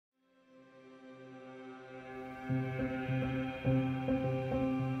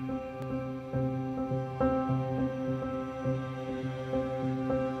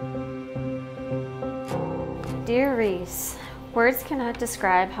Dear Reese, words cannot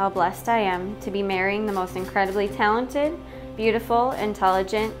describe how blessed I am to be marrying the most incredibly talented, beautiful,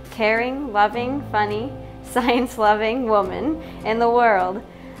 intelligent, caring, loving, funny, science-loving woman in the world.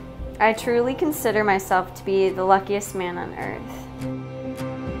 I truly consider myself to be the luckiest man on earth.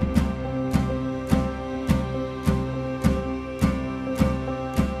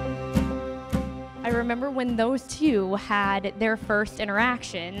 I remember when those two had their first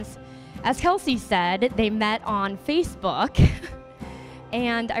interactions. As Kelsey said, they met on Facebook.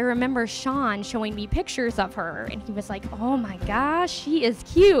 And I remember Sean showing me pictures of her, and he was like, oh my gosh, she is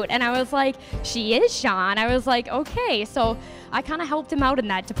cute. And I was like, she is, Sean. I was like, okay. So I kind of helped him out in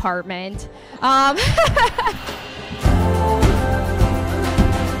that department.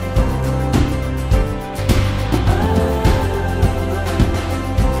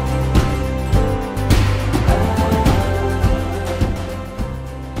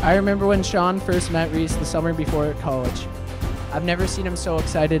 I remember when Sean first met Reese the summer before college. I've never seen him so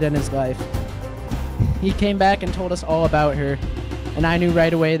excited in his life. He came back and told us all about her, and I knew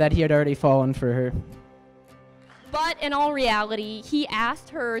right away that he had already fallen for her. But in all reality, he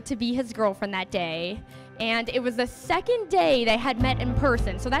asked her to be his girlfriend that day, and it was the second day they had met in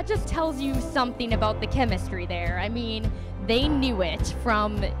person, so that just tells you something about the chemistry there. I mean, they knew it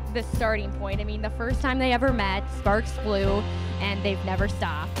from the starting point. I mean, the first time they ever met, sparks flew, and they've never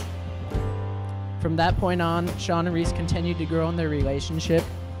stopped. From that point on, Sean and Reese continued to grow in their relationship,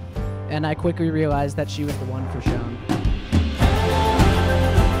 and I quickly realized that she was the one for Sean.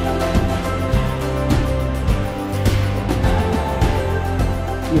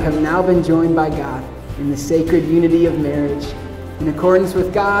 You have now been joined by God in the sacred unity of marriage. In accordance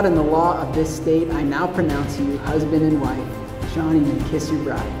with God and the law of this state, I now pronounce you husband and wife. Sean, you may kiss your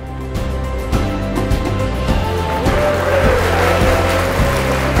bride.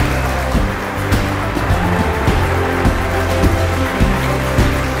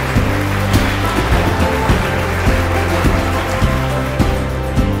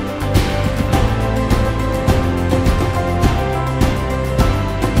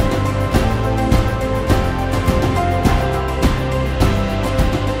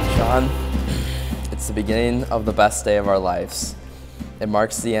 It's the beginning of the best day of our lives. It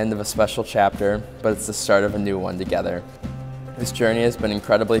marks the end of a special chapter, but it's the start of a new one together. This journey has been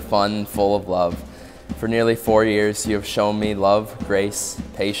incredibly fun and full of love. For nearly 4 years, you have shown me love, grace,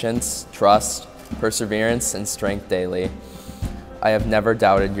 patience, trust, perseverance, and strength daily. I have never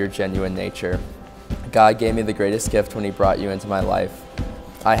doubted your genuine nature. God gave me the greatest gift when He brought you into my life.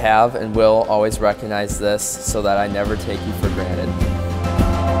 I have and will always recognize this so that I never take you for granted.